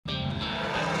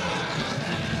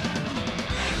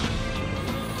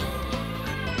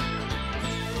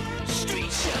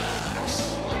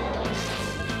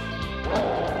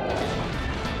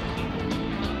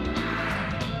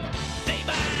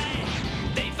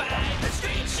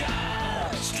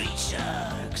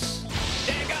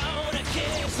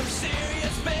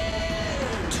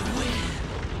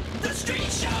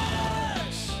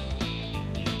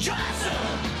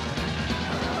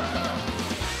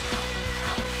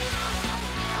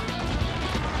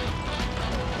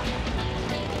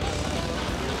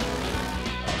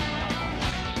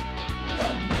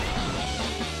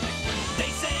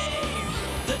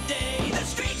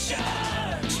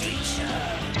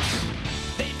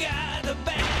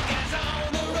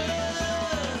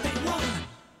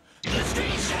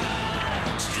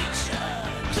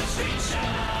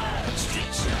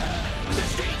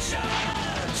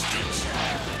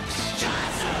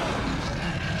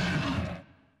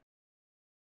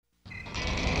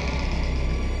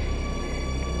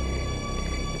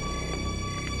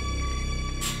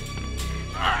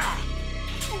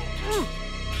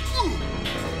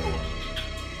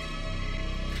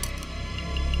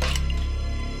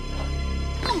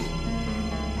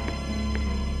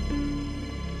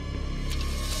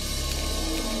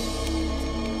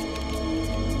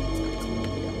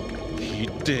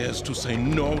dares to say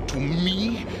no to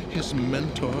me, his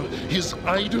mentor, his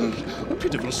idol? A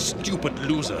pitiful, stupid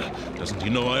loser. Doesn't he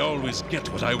know I always get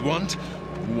what I want?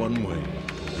 One way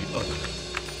or the other.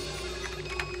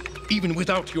 Even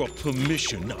without your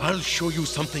permission, I'll show you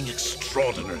something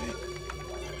extraordinary.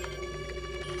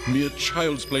 Mere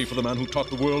child's play for the man who taught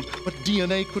the world what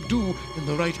DNA could do in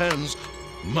the right hands.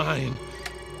 Mine.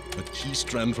 A key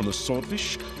strand from the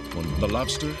swordfish, one from the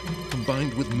lobster,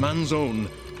 combined with man's own,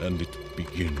 and it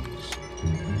begins.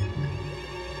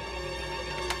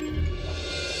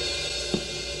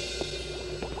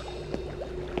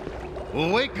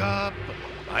 Wake up!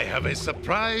 I have a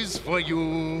surprise for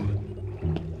you.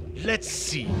 Let's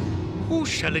see, who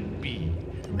shall it be?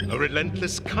 A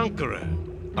relentless conqueror,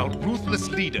 a ruthless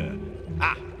leader.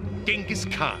 Ah, Genghis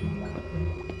Khan.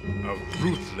 A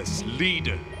ruthless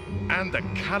leader, and a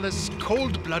callous,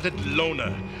 cold-blooded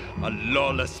loner, a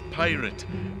lawless pirate,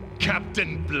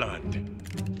 Captain Blood.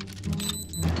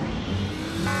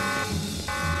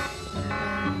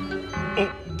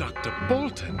 Oh, Dr.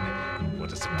 Bolton,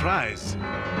 what a surprise.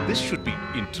 This should be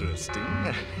interesting.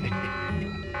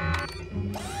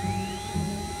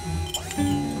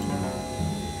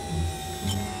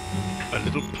 A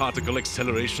little particle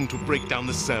acceleration to break down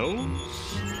the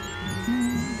cells.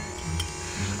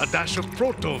 A dash of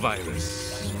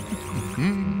protovirus.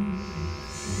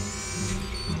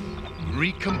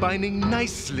 Recombining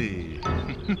nicely.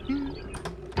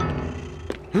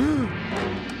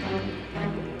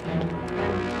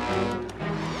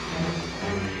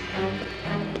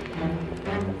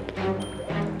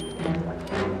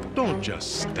 Don't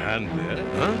just stand there,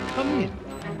 huh? Come in.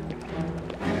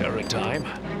 Paradigm,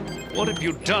 what have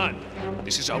you done?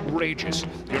 This is outrageous.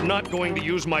 You're not going to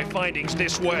use my findings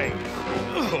this way.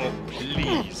 Oh,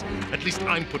 please. At least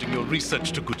I'm putting your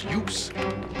research to good use.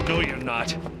 No, you're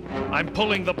not. I'm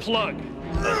pulling the plug.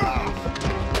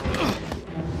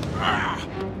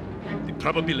 The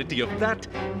probability of that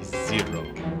is 0.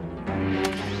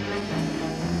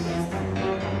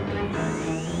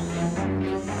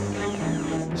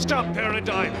 Stop,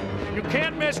 Paradigm. You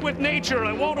can't mess with nature.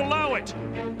 I won't allow it.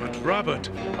 But Robert,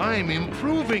 I'm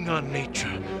improving on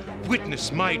nature.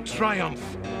 Witness my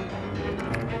triumph.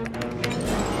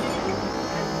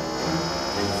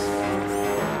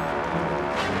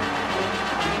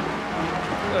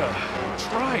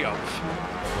 Triumph?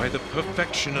 By the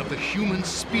perfection of the human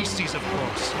species, of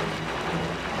course.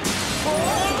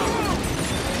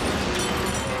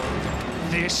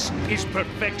 This is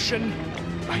perfection?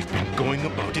 I've been going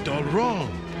about it all wrong.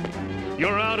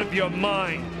 You're out of your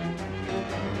mind.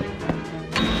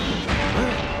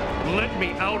 Let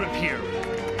me out of here.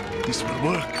 This will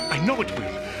work. I know it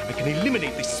will. I can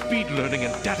eliminate the speed learning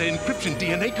and data encryption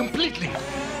DNA completely.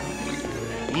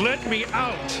 Let me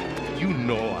out. You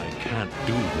know I can't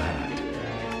do that.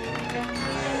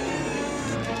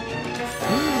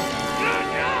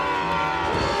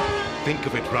 Think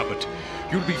of it, Robert.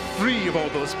 You'll be free of all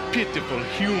those pitiful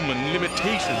human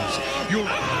limitations. You'll...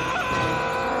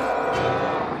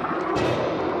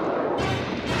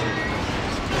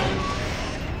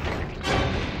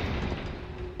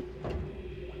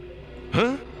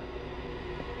 Huh?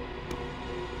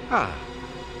 Ah,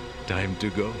 time to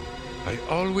go. I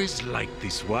always liked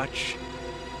this watch.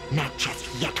 Not just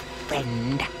yet,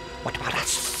 friend. What about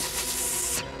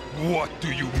us? What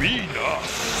do you mean,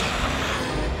 us?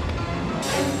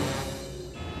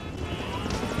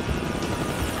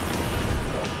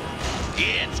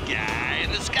 It's Guy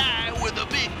in the sky with a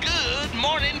big good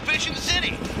morning fishing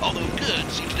city. Although good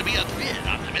seems to be a bit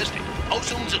optimistic.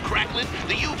 Ozone's a-crackling,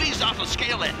 the UV's off a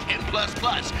scale at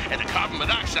 10++, and the carbon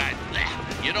monoxide,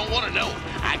 you don't want to know.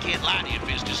 I can't lie to you,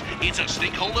 business. It's a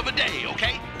stinkhole of a day,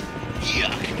 okay?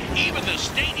 Yuck. Even the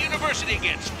state university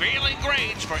gets failing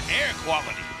grades for air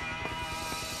quality.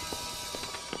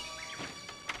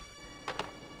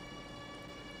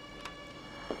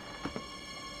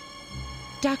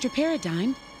 Dr.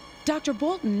 Paradigm, Dr.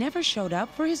 Bolton never showed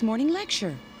up for his morning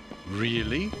lecture.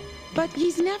 Really? But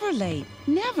he's never late.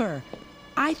 Never.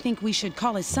 I think we should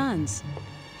call his sons.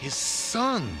 His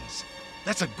sons?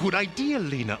 That's a good idea,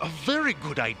 Lena. A very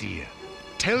good idea.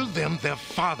 Tell them their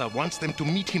father wants them to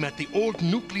meet him at the old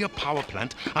nuclear power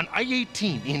plant on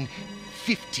I-18 in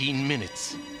 15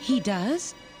 minutes. He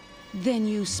does? Then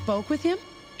you spoke with him?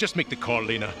 Just make the call,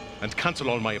 Lena, and cancel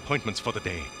all my appointments for the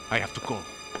day. I have to go.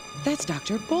 That's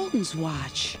Dr. Bolton's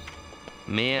watch.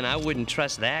 Man, I wouldn't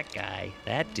trust that guy.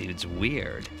 That dude's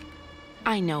weird.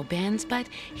 I know, Benz, but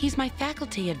he's my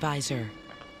faculty advisor.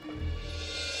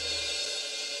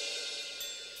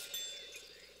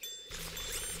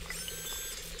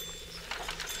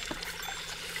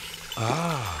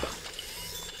 Ah.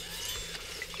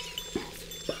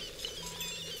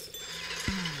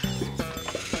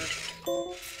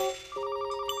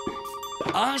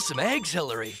 Awesome eggs,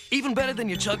 Hillary. Even better than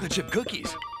your chocolate chip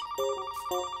cookies.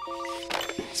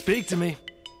 Speak to me.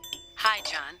 Hi,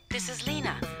 John. This is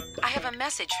Lena. I have a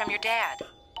message from your dad.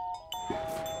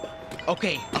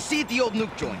 Okay, I'll see you at the old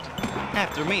nuke joint.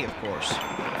 After me, of course.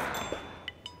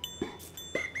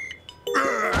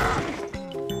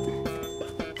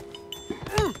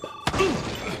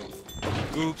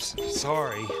 Oops,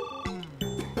 sorry.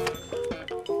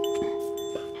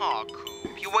 Aw,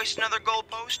 Coop, you waste another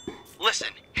goalpost? Listen,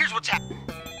 here's what's happening.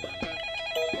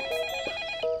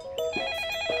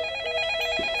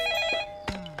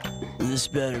 This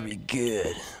better be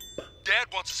good. Dad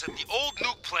wants us at the old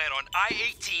nuke plant on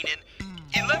I-18 in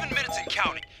 11 minutes and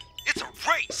counting. It's a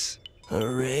race. A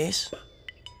race?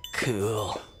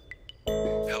 Cool.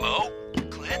 Hello?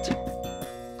 Clint?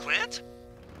 Clint?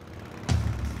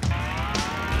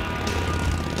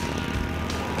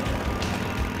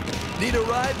 Need a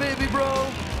ride, baby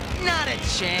bro? Not a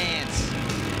chance.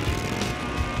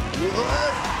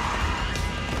 Whoa!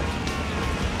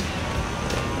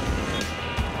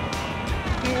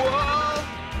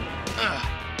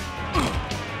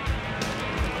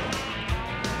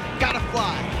 Gotta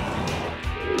fly.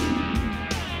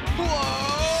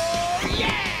 Whoa!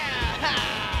 Yeah!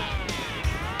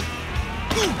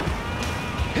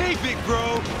 Hey, big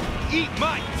bro! Eat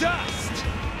my dust!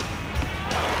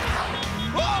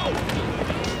 Whoa!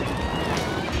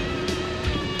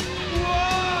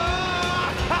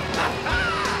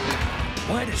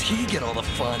 Why does he get all the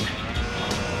fun?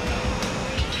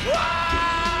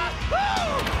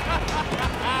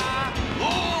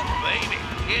 Oh, baby,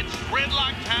 it's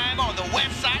gridlock time on the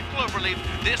west side Cloverleaf,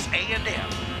 this A&M.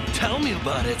 Tell me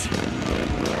about it.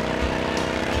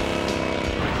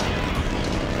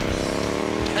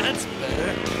 That's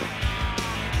better.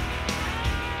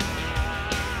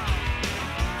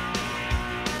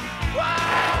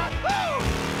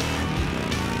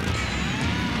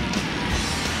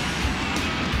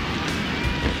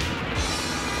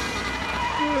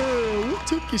 What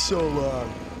took you so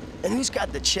long? And who's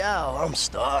got the chow? I'm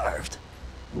starved.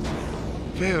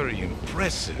 Very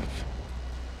impressive.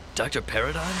 Dr.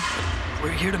 Paradigm?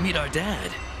 We're here to meet our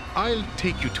dad. I'll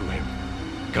take you to him.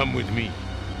 Come with me.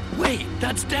 Wait,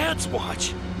 that's Dad's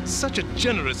watch. Such a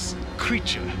generous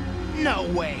creature. No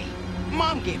way.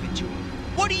 Mom gave it to him.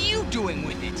 What are you doing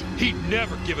with it? He'd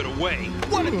never give it away.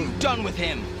 What have you done with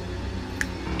him?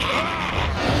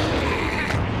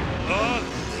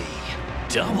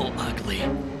 Double ugly.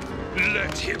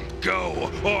 Let him go,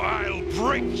 or I'll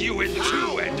break you in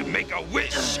two and make a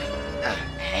wish.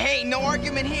 Hey, no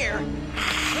argument here.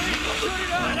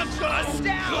 Let's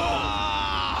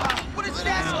down! Put his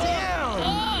ass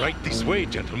down! Right this way,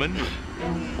 gentlemen.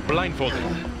 Blindfold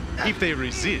them. If they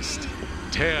resist,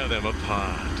 tear them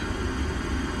apart.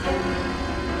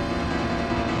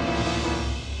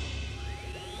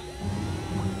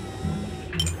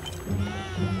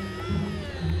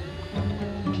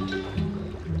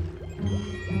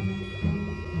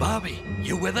 Bobby,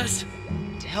 you with us?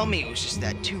 Tell me it was just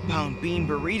that 2-pound bean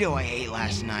burrito I ate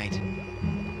last night.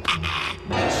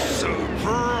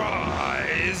 Surprise!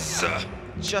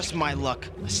 Just my luck.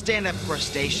 A stand-up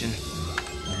crustacean.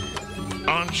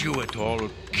 Aren't you at all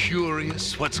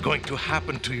curious what's going to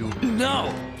happen to you?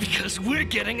 No, because we're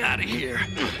getting out of here.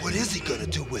 What is he gonna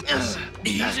do with us?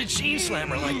 He's a chain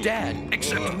slammer like Dad,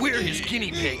 except we're his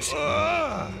guinea pigs.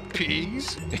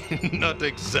 Pigs? Not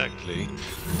exactly.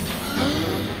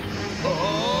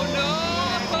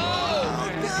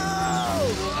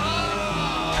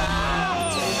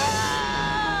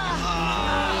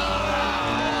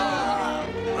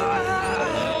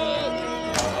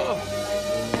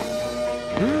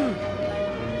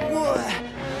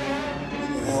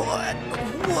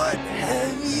 What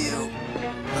have you?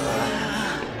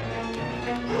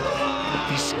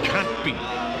 This can't be.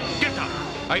 Get up!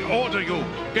 I order you!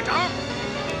 Get up!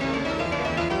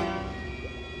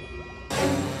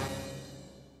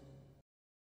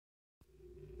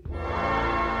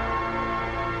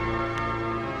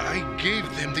 I gave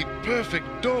them the perfect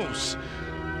dose.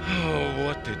 Oh,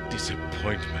 what a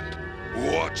disappointment.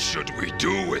 What should we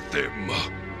do with them?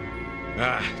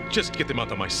 Just get them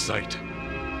out of my sight.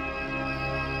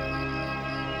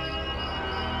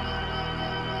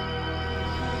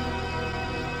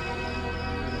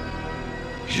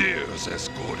 Here's as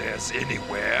good as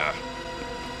anywhere.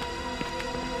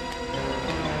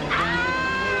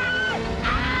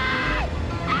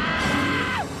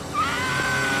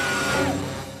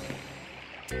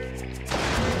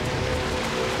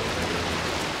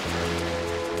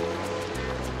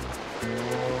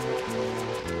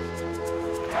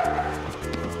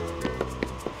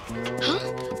 Huh?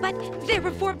 But there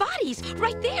were 4 bodies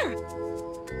right there.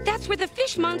 That's where the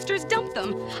fish monsters dump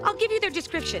them. I'll give you their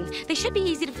description. They should be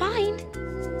easy to find.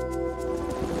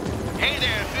 Hey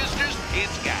there, visitors.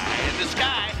 It's Guy in the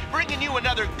Sky, bringing you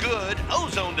another good,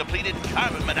 ozone-depleted,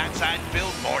 carbon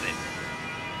monoxide-filled morning.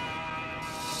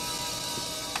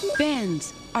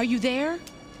 Benz, are you there?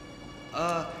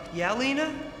 Yeah,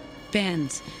 Lena?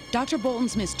 Benz, Dr.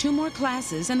 Bolton's missed 2 more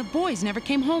classes and the boys never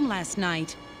came home last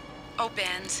night. Oh,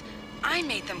 Benz, I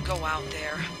made them go out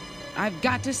there. I've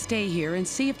got to stay here and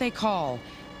see if they call.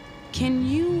 Can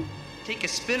you... Take a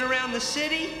spin around the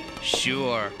city?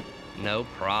 Sure. No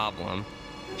problem.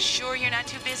 Sure you're not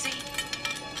too busy?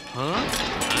 Huh?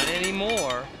 Not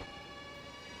anymore.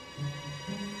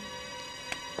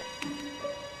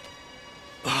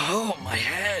 Oh, my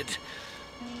head.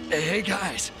 Hey,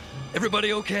 guys.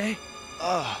 Everybody okay?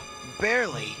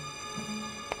 Barely.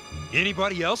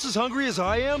 Anybody else as hungry as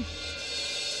I am?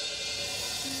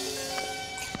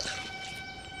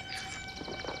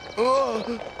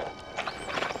 Oh.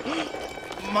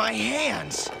 My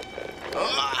hands.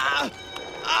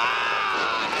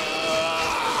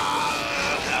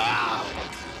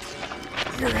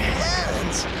 Your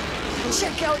hands!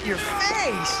 Check out your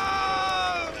face!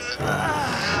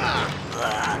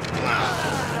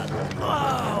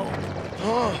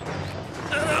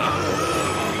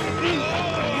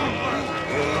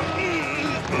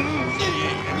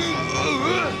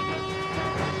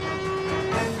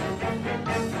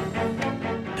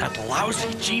 That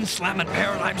lousy gene-slamming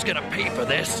paradigm's gonna pay for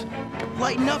this.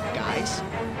 Lighten up, guys.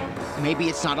 Maybe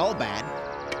it's not all bad.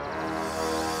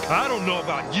 I don't know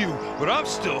about you, but I'm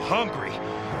still hungry.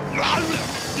 We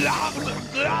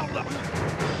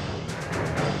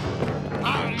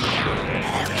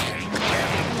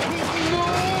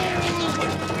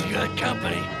got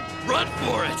company. Run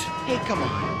for it! Hey, come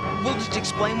on. We'll just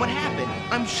explain what happened.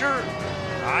 I'm sure...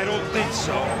 I don't think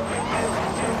so.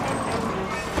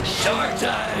 Shark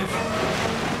dive!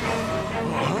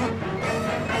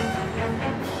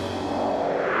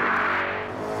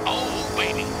 Oh,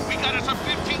 baby, we got us a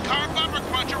 15-car bumper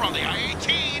cruncher on the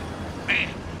I-18. Man,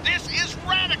 this is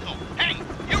radical. Hey,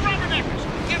 you rubberneckers,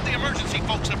 give the emergency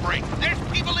folks a break. There's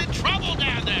people in trouble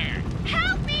down there.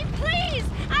 Help me, please!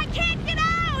 I can't get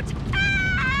out!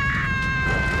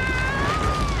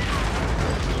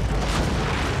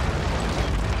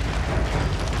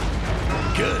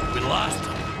 Good, we lost him.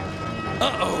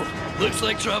 Uh-oh, looks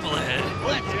like trouble ahead.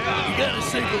 Let's go. You gotta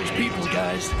save those people,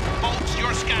 guys. Folks,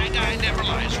 your sky guy never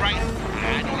lies, right?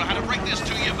 I don't know how to break this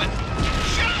to you, but...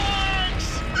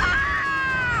 Sharks!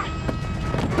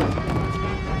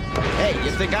 Hey,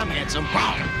 you think I'm handsome?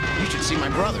 You should see my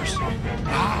brothers.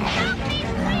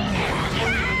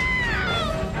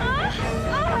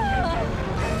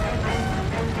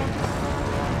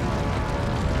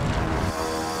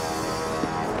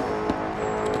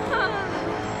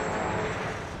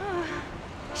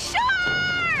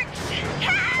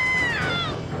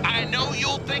 I know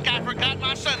you'll think I forgot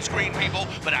my sunscreen, people,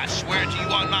 but I swear to you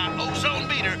on my ozone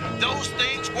meter, those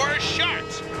things were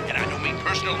sharks. And I don't mean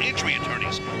personal injury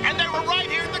attorneys. And they were right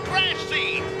here at the crash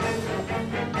scene.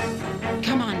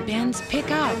 Come on, Benz,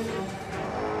 pick up.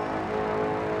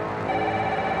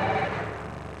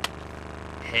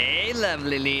 Hey,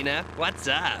 lovely Lena. What's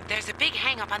up? There's a big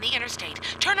hang-up on the interstate.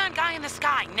 Turn on Guy in the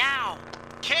Sky, now.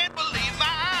 Can't believe my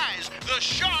eyes. The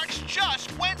sharks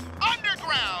just went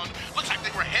underground. Looks like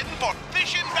they were heading for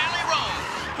Fishin' Valley Road.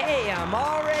 Hey, I'm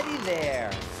already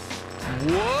there.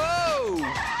 Whoa!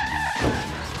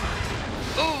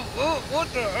 Oh, what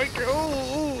the heck?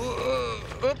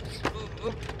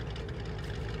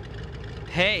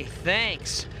 Hey,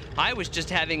 thanks. I was just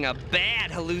having a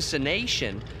bad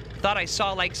hallucination. Thought I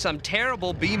saw like some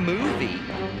terrible B-movie.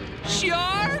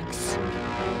 Sharks?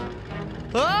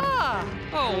 Ah!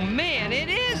 Oh man, it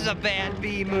is a bad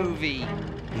B-movie.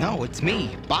 No, it's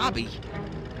me, Bobby.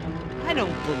 I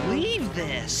don't believe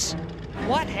this.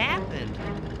 What happened?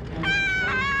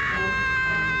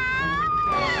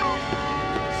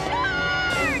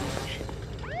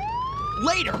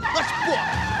 Later, let's book.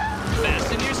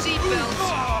 Fasten your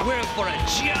seatbelts. We're in for a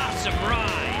jawsome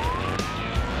ride.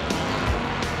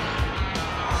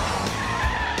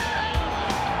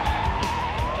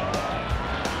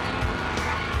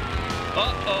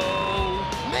 Uh-oh.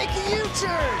 Make a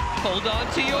U-turn! Hold on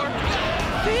to your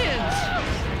fins.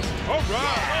 All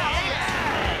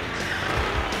right.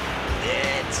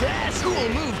 Fantastic. Cool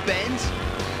move, Benz.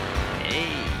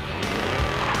 Hey.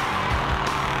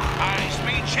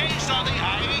 High-speed chase on the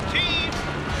I-18.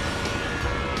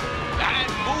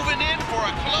 I'm moving in for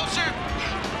a closer...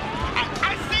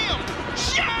 I see him!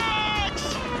 Sharks!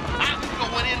 I'm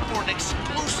going in for an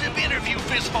exclusive interview,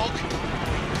 fistfolk.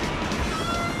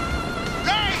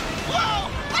 Hey!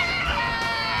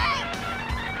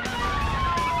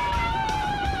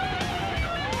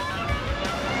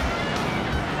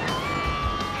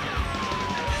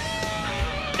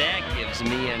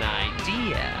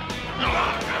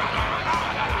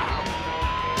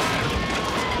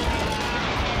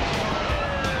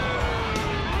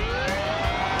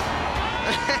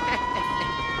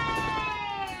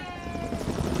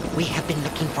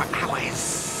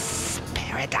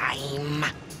 time.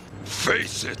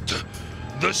 Face it,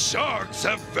 the sharks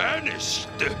have vanished.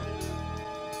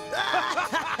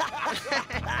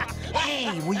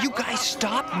 Hey, will you guys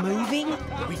stop moving?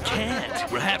 We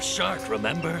can't. We're half shark,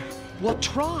 remember? Well,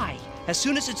 try. As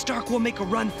soon as it's dark, we'll make a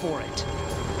run for it.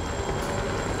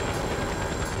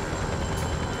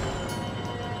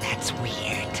 That's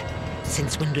weird.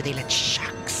 Since when do they let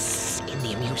sharks in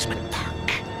the amusement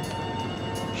park?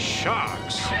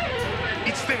 Sharks?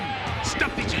 It's them!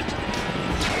 Stop the jet!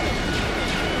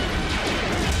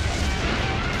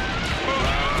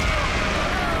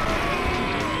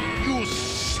 You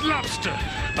slobster!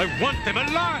 I want them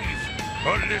alive!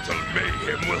 A little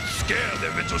mayhem will scare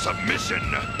them into submission.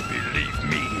 Believe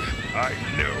me, I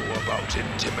know about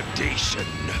intimidation.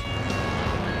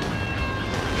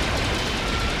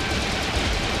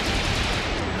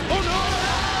 Oh no!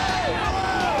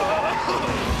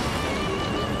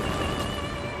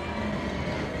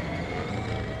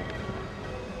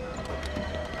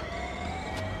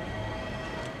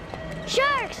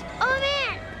 Sharks! Oh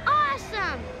man!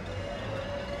 Awesome!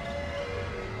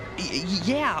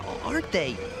 Yeah, aren't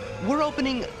they? We're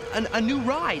opening a new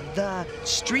ride, the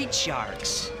Street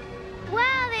Sharks.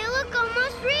 Wow, they look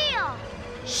almost real!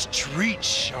 Street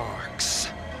sharks.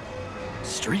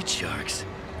 Street sharks?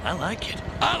 I like it.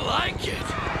 I like it!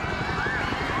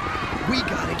 We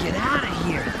gotta get out of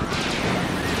here.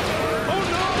 Oh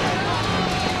no!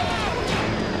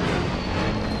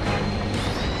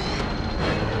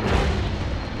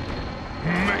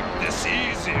 Make this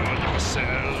easy on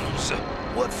yourselves.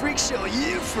 What freak show are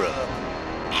you from?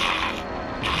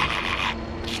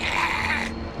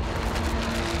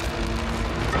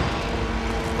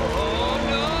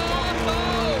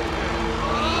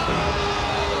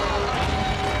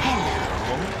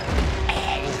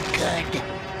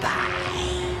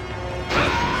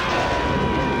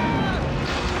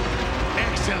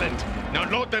 Excellent! Now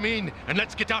load them in and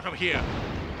let's get out of here.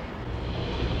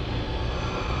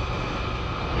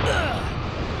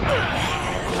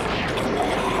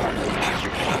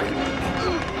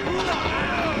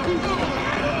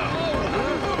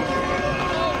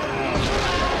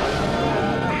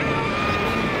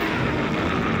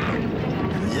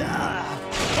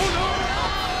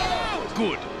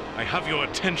 Good. I have your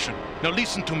attention. Now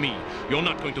listen to me. You're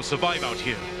not going to survive out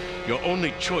here. Your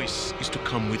only choice is to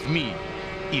come with me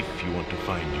if you want to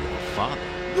find your father.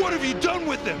 What have you done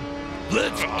with them?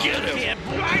 Let's get him!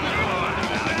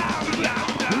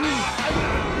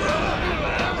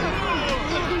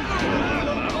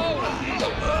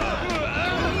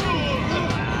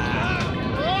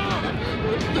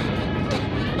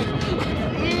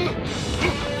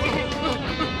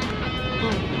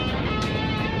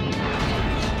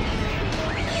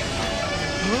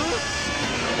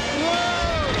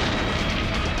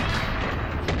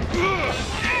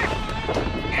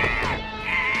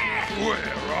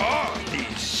 Where are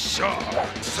these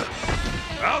sharks?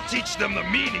 I'll teach them the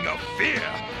meaning of fear,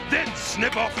 then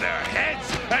snip off their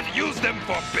heads and use them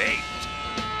for bait.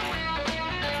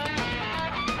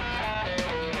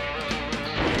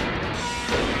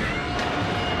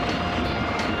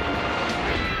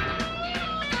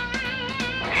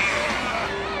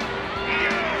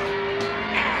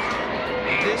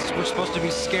 This we're supposed to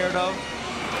be scared of?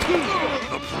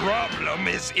 The problem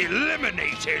is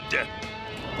eliminated.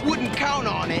 Wouldn't count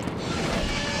on it.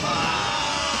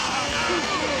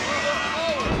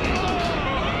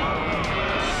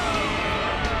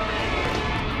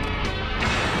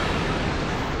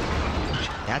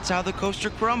 That's how the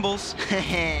coaster crumbles.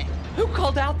 Who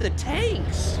called out the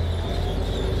tanks?